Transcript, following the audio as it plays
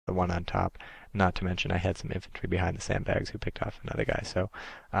the one on top. Not to mention I had some infantry behind the sandbags who picked off another guy. So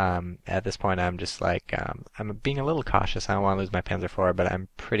at this point I'm just like, I'm being a little cautious. I don't want to lose my Panzer IV, but I'm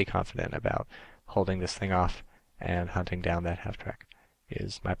pretty confident about holding this thing off and hunting down that half-track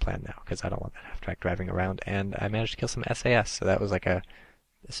is my plan now, because I don't want that half-track driving around. And I managed to kill some SAS, so that was like a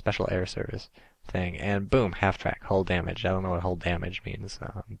special air service thing. And boom, half-track, hull damage. I don't know what hull damage means,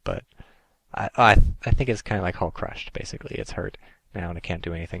 but I think it's kind of like hull crushed, basically. It's hurt now, and I can't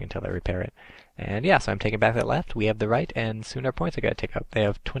do anything until I repair it. And yeah, so I'm taking back that left. We have the right, and soon our points are going to tick up. They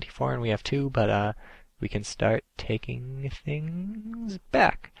have 24 and we have 2, but we can start taking things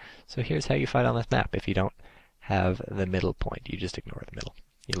back. So here's how you fight on this map. If you don't have the middle point, you just ignore the middle.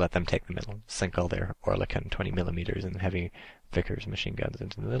 You let them take the middle, sink all their Oerlikon 20mm and heavy Vickers machine guns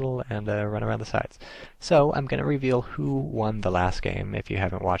into the middle, and run around the sides. So I'm going to reveal who won the last game. If you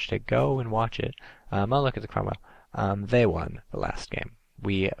haven't watched it, go and watch it. I'll look at the Cromwell. They won the last game.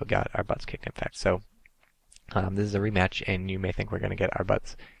 We got our butts kicked, in fact. So this is a rematch, and you may think we're going to get our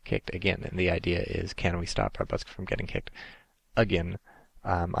butts kicked again. And the idea is, can we stop our butts from getting kicked again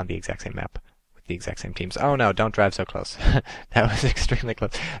on the exact same map? The exact same teams. Oh no, don't drive so close. That was extremely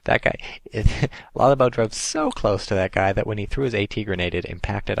close. That guy, lollybo drove so close to that guy that when he threw his AT grenade, it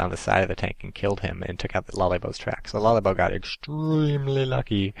impacted on the side of the tank and killed him and took out the lollybo's track. So lollybo got extremely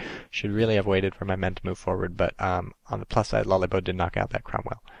lucky. Should really have waited for my men to move forward, but on the plus side, lollybo did knock out that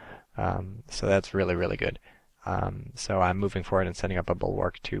Cromwell. So that's really, really good. So I'm moving forward and setting up a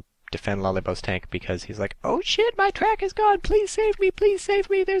bulwark to defend lollybo's tank, because he's like, oh shit, my track is gone, please save me,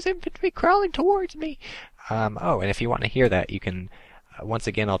 there's infantry crawling towards me. Oh, and if you want to hear that, you can, once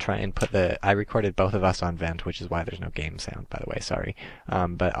again, I'll try and put I recorded both of us on vent, which is why there's no game sound, by the way, sorry.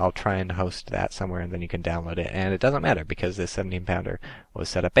 But I'll try and host that somewhere, and then you can download it, and it doesn't matter, because this 17-pounder was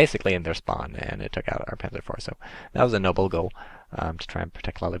set up basically in their spawn, and it took out our Panzer IV, so that was a noble goal. To try and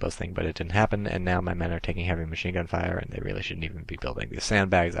protect lollybo's thing, but it didn't happen, and now my men are taking heavy machine gun fire, and they really shouldn't even be building these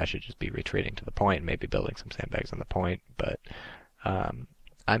sandbags. I should just be retreating to the point, and maybe building some sandbags on the point, but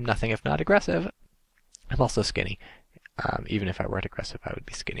I'm nothing if not aggressive. I'm also skinny. Even if I weren't aggressive, I would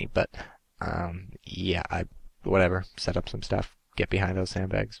be skinny, but yeah, whatever, set up some stuff, get behind those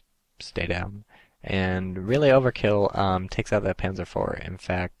sandbags, stay down, and really overkill takes out that Panzer IV. In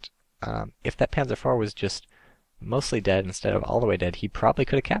fact, if that Panzer IV was just mostly dead instead of all the way dead, he probably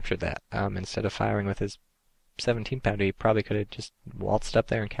could have captured that. Instead of firing with his 17-pounder, he probably could have just waltzed up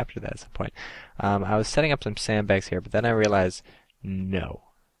there and captured that at some point. I was setting up some sandbags here, but then I realized no.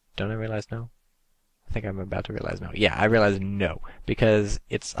 Don't I realize no? I think I'm about to realize no. Yeah, I realized no, because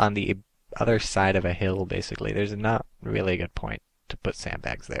it's on the other side of a hill, basically. There's not really a good point to put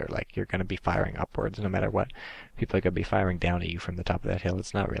sandbags there. Like, you're going to be firing upwards no matter what. People are going to be firing down at you from the top of that hill.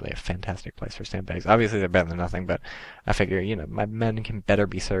 It's not really a fantastic place for sandbags. Obviously, they're better than nothing, but I figure, you know, my men can better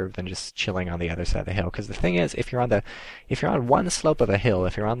be served than just chilling on the other side of the hill. Because the thing is, if you're on one slope of a hill,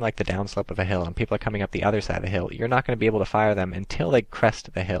 if you're on like the downslope of a hill, and people are coming up the other side of the hill, you're not going to be able to fire them until they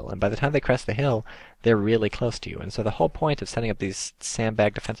crest the hill. And by the time they crest the hill, they're really close to you. And so the whole point of setting up these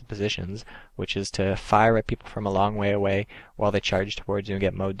sandbag defensive positions, which is to fire at people from a long way away while they charge towards you and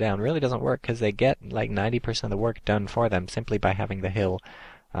get mowed down, really doesn't work, because they get like 90% of the work done for them simply by having the hill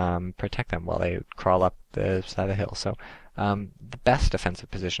protect them while they crawl up the side of the hill. So the best defensive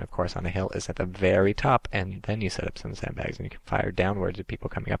position, of course, on a hill is at the very top, and then you set up some sandbags and you can fire downwards at people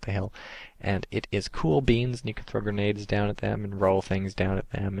coming up the hill. And it is cool beans, and you can throw grenades down at them and roll things down at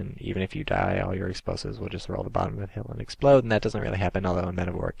them, and even if you die, all your explosives will just roll the bottom of the hill and explode, and that doesn't really happen, although in Men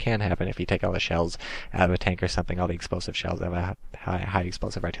of War it can happen if you take all the shells out of a tank or something, all the explosive shells out of a high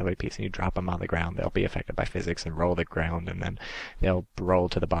explosive artillery piece, and you drop them on the ground. They'll be affected by physics and roll the ground, and then they'll roll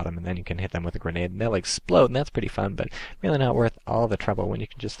to the bottom, and then you can hit them with a grenade, and they'll explode, and that's pretty fun, but really not worth all the trouble when you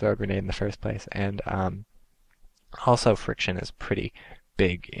can just throw a grenade in the first place. And also friction is pretty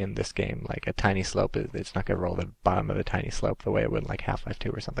big in this game. Like a tiny slope, it's not going to roll the bottom of a tiny slope the way it would in like Half-Life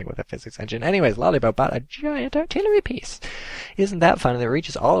 2 or something with a physics engine. Anyways, lollybo bought a giant artillery piece. Isn't that fun? And it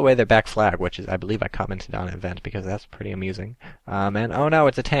reaches all the way their back flag, which is, I believe I commented on an event, because that's pretty amusing. And oh no,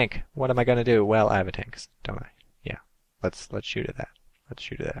 it's a tank. What am I going to do? Well, I have a tank, don't I? Yeah. Let's shoot at that. Let's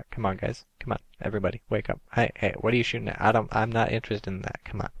shoot at that. Come on, guys. Come on. Everybody, wake up. Hey, what are you shooting at? I'm not interested in that.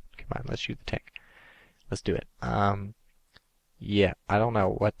 Come on. Let's shoot the tank. Let's do it. Yeah, I don't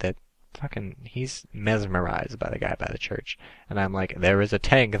know what that he's mesmerized by the guy by the church. And I'm like, there is a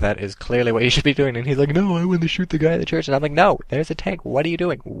tank. That is clearly what you should be doing. And he's like, no, I want to shoot the guy at the church. And I'm like, no, there's a tank. What are you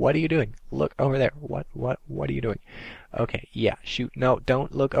doing? What are you doing? Look over there. What are you doing? Okay, yeah, shoot. No,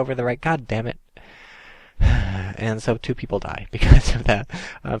 don't look over the right. God damn it. And so 2 people die because of that.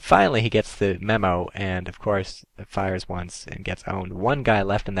 Finally, he gets the memo, and of course, fires once and gets owned. One guy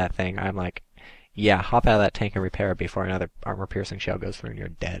left in that thing. I'm like, yeah, hop out of that tank and repair it before another armor-piercing shell goes through and you're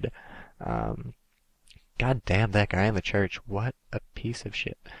dead. Um, God damn that guy in the church. What a piece of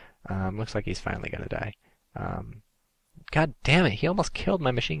shit. Looks like he's finally gonna die. Um, God damn it, he almost killed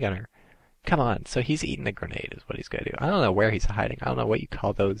my machine gunner. Come on, so he's eating a grenade is what he's gonna do. I don't know where he's hiding. I don't know what you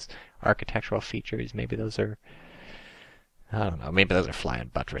call those architectural features. Maybe those are, I don't know, maybe those are flying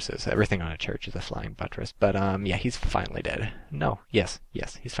buttresses. Everything on a church is a flying buttress. But yeah, he's finally dead. No, yes,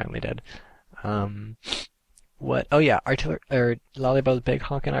 he's finally dead. Um, what? Oh yeah, lollybo's big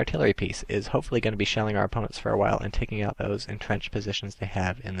honkin' artillery piece is hopefully going to be shelling our opponents for a while and taking out those entrenched positions they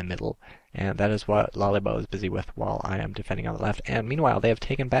have in the middle. And that is what lollybo is busy with while I am defending on the left. And meanwhile, they have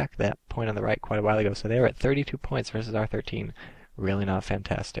taken back that point on the right quite a while ago, so they are at 32 points versus our 13. Really not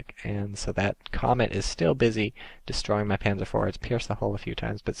fantastic. And so that comet is still busy destroying my Panzer IV. It's pierced the hull a few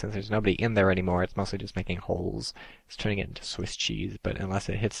times, but since there's nobody in there anymore, it's mostly just making holes. It's turning it into Swiss cheese, but unless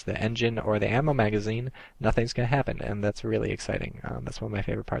it hits the engine or the ammo magazine, nothing's going to happen, and that's really exciting. That's one of my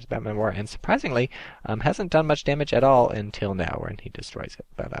favorite parts about Batman War, and surprisingly, hasn't done much damage at all until now when he destroys it.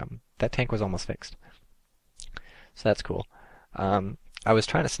 But that tank was almost fixed. So that's cool. I was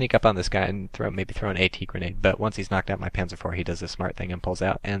trying to sneak up on this guy and maybe throw an AT grenade, but once he's knocked out my Panzer IV, he does the smart thing and pulls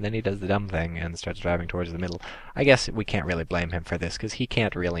out, and then he does the dumb thing and starts driving towards the middle. I guess we can't really blame him for this, because he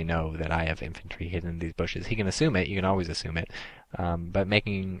can't really know that I have infantry hidden in these bushes. He can assume it, you can always assume it, but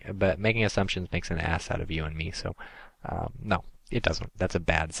making assumptions makes an ass out of you and me, so no. It doesn't. That's a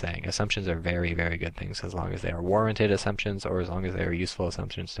bad saying. Assumptions are very, very good things as long as they are warranted assumptions or as long as they are useful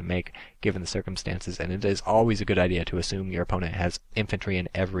assumptions to make given the circumstances. And it is always a good idea to assume your opponent has infantry in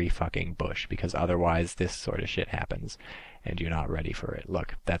every fucking bush because otherwise this sort of shit happens and you're not ready for it.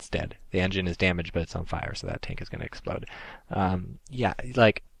 Look, that's dead. The engine is damaged but it's on fire, so that tank is going to explode. Yeah,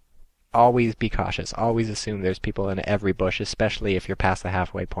 like, always be cautious. Always assume there's people in every bush, especially if you're past the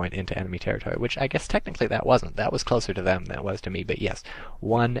halfway point into enemy territory, which I guess technically that wasn't. That was closer to them than it was to me, but yes,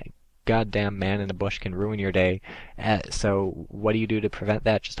 one goddamn man in a bush can ruin your day. So what do you do to prevent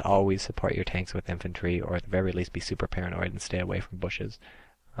that? Just always support your tanks with infantry, or at the very least be super paranoid and stay away from bushes.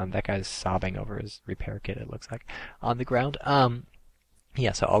 That guy's sobbing over his repair kit, it looks like, on the ground.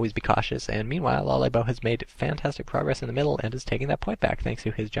 Yeah, so always be cautious. And meanwhile, lollybo has made fantastic progress in the middle and is taking that point back thanks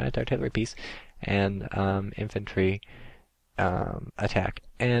to his giant artillery piece and infantry attack.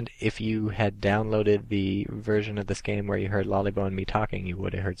 And if you had downloaded the version of this game where you heard lollybo and me talking, you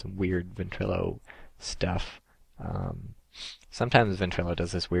would have heard some weird ventrilo stuff. Sometimes ventrilo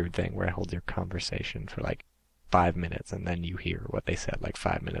does this weird thing where it holds your conversation for like 5 minutes and then you hear what they said like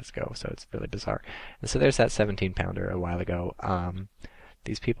 5 minutes ago, so it's really bizarre. And so there's that 17-pounder a while ago.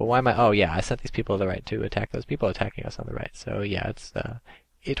 These people, why am I, oh yeah, I sent these people to the right to attack those people attacking us on the right. So yeah,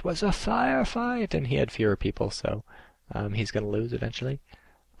 it was a firefight, and he had fewer people, so he's gonna lose eventually.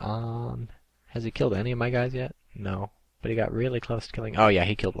 Has he killed any of my guys yet? No, but he got really close to killing, oh yeah,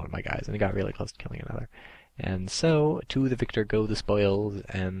 he killed one of my guys, and he got really close to killing another. And so, to the victor go the spoils,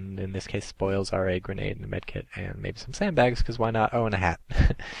 and in this case spoils are a grenade and a medkit, and maybe some sandbags, because why not? Oh, and a hat,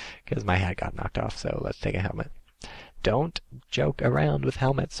 because my hat got knocked off, so let's take a helmet. Don't joke around with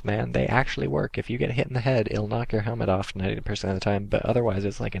helmets, man. They actually work. If you get hit in the head, it'll knock your helmet off 90% of the time, but otherwise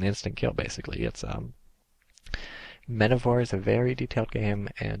it's like an instant kill, basically. It's, Men of War is a very detailed game,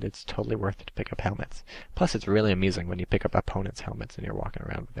 and it's totally worth it to pick up helmets. Plus, it's really amusing when you pick up opponents' helmets and you're walking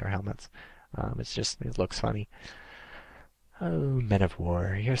around with their helmets. It looks funny. Oh, Men of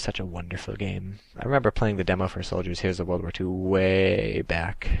War, you're such a wonderful game. I remember playing the demo for Soldiers Heroes of World War II way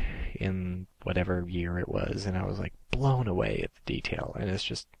back in whatever year it was, and I was like blown away at the detail, and it's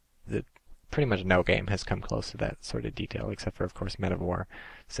just that pretty much no game has come close to that sort of detail, except for, of course, Men of War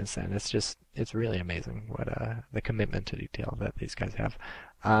since then. It's really amazing what the commitment to detail that these guys have.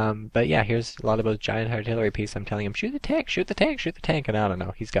 But yeah, here's lollybo's giant artillery piece. I'm telling him, shoot the tank, shoot the tank, shoot the tank, and I don't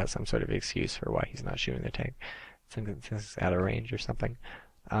know, he's got some sort of excuse for why he's not shooting the tank. It's out of range or something.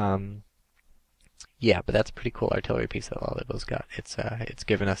 Yeah, but that's a pretty cool artillery piece that lollybo's got. It's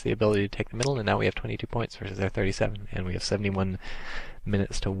given us the ability to take the middle, and now we have 22 points versus their 37, and we have 71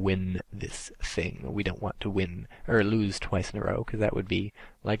 minutes to win this thing. We don't want to win or lose twice in a row, because that would be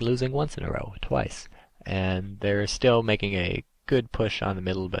like losing once in a row, twice. And they're still making a good push on the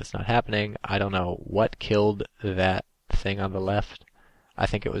middle, but it's not happening. I don't know what killed that thing on the left. I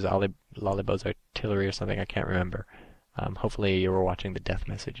think it was lollybo's artillery or something. I can't remember. Hopefully you were watching the death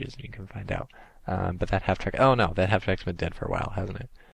messages and you can find out. But that half-track... Oh no, that half-track's been dead for a while, hasn't it?